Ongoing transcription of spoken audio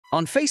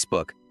On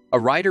Facebook, a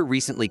rider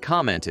recently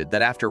commented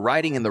that after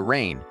riding in the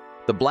rain,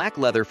 the black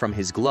leather from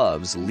his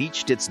gloves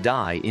leached its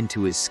dye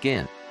into his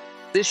skin.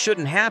 This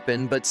shouldn't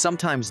happen, but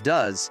sometimes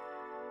does.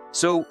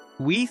 So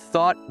we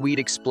thought we'd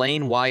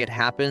explain why it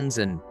happens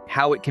and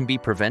how it can be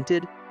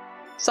prevented.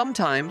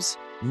 Sometimes,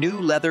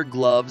 new leather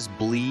gloves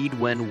bleed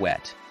when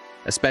wet,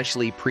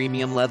 especially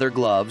premium leather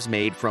gloves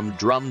made from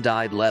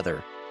drum-dyed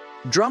leather.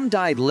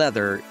 Drum-dyed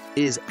leather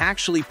is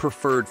actually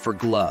preferred for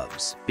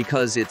gloves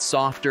because it's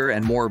softer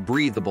and more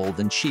breathable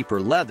than cheaper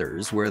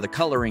leathers where the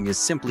coloring is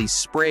simply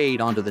sprayed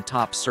onto the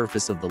top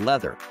surface of the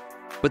leather.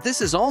 But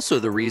this is also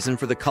the reason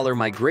for the color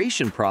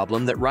migration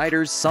problem that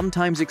riders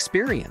sometimes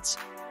experience.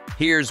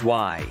 Here's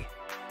why.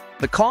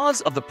 The cause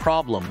of the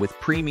problem with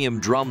premium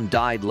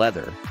drum-dyed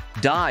leather,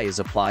 dye is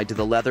applied to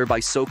the leather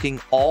by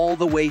soaking all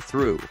the way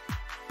through.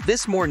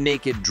 This more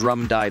naked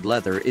drum-dyed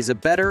leather is a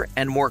better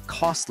and more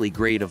costly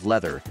grade of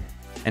leather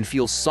and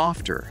feels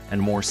softer and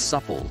more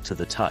supple to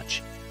the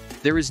touch.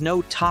 There is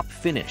no top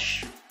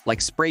finish, like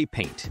spray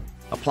paint,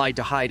 applied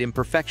to hide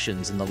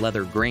imperfections in the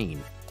leather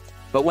grain.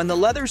 But when the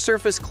leather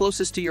surface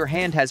closest to your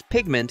hand has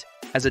pigment,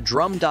 as a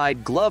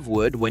drum-dyed glove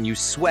would when you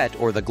sweat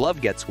or the glove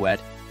gets wet,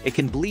 it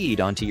can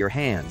bleed onto your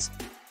hands.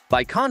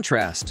 By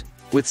contrast,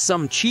 with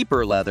some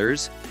cheaper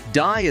leathers,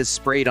 dye is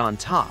sprayed on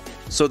top,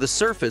 so the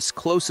surface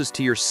closest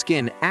to your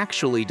skin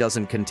actually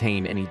doesn't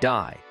contain any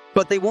dye.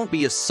 But they won't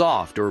be as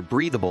soft or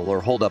breathable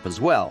or hold up as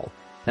well,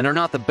 and are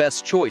not the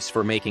best choice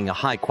for making a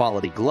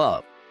high-quality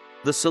glove.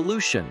 The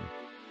solution.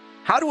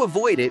 How to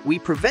avoid it? We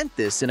prevent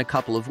this in a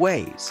couple of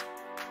ways.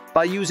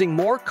 By using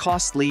more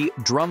costly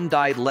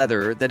drum-dyed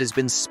leather that has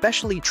been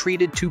specially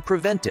treated to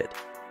prevent it.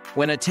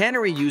 When a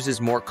tannery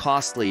uses more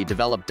costly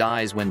developed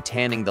dyes when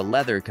tanning the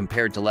leather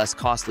compared to less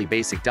costly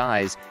basic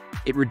dyes,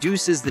 it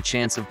reduces the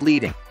chance of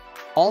bleeding.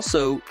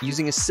 Also,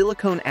 using a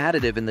silicone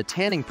additive in the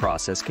tanning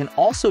process can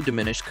also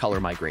diminish color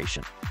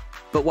migration.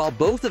 But while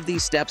both of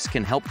these steps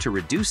can help to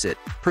reduce it,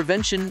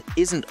 prevention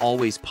isn't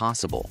always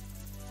possible.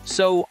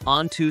 So,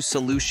 on to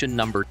solution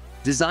number 2.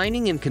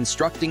 Designing and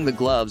constructing the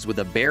gloves with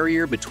a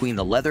barrier between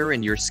the leather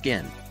and your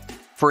skin.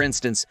 For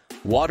instance,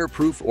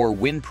 waterproof or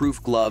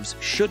windproof gloves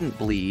shouldn't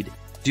bleed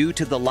due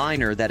to the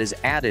liner that is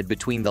added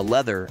between the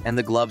leather and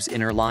the glove's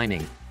inner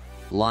lining.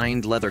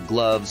 Lined leather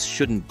gloves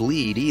shouldn't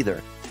bleed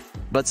either.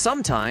 But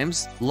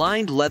sometimes,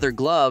 lined leather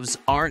gloves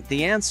aren't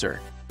the answer.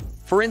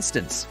 For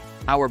instance,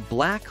 our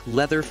black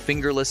leather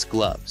fingerless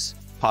gloves,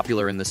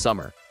 popular in the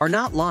summer, are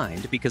not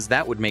lined because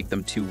that would make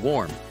them too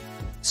warm.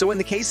 So in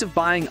the case of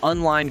buying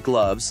unlined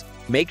gloves,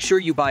 make sure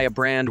you buy a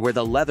brand where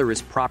the leather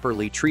is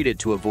properly treated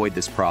to avoid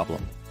this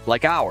problem,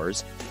 like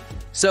ours.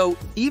 So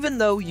even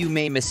though you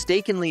may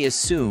mistakenly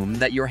assume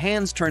that your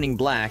hands turning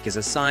black is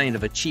a sign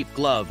of a cheap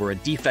glove or a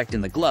defect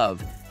in the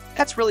glove,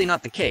 that's really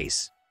not the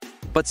case.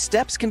 But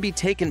steps can be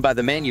taken by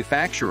the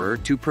manufacturer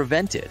to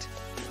prevent it.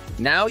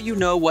 Now you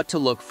know what to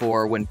look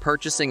for when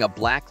purchasing a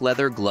black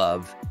leather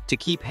glove to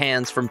keep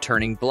hands from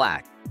turning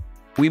black.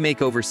 We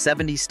make over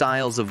 70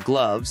 styles of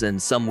gloves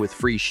and some with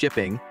free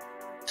shipping.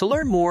 To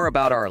learn more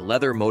about our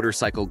leather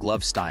motorcycle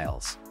glove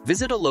styles,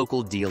 visit a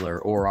local dealer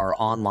or our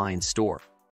online store.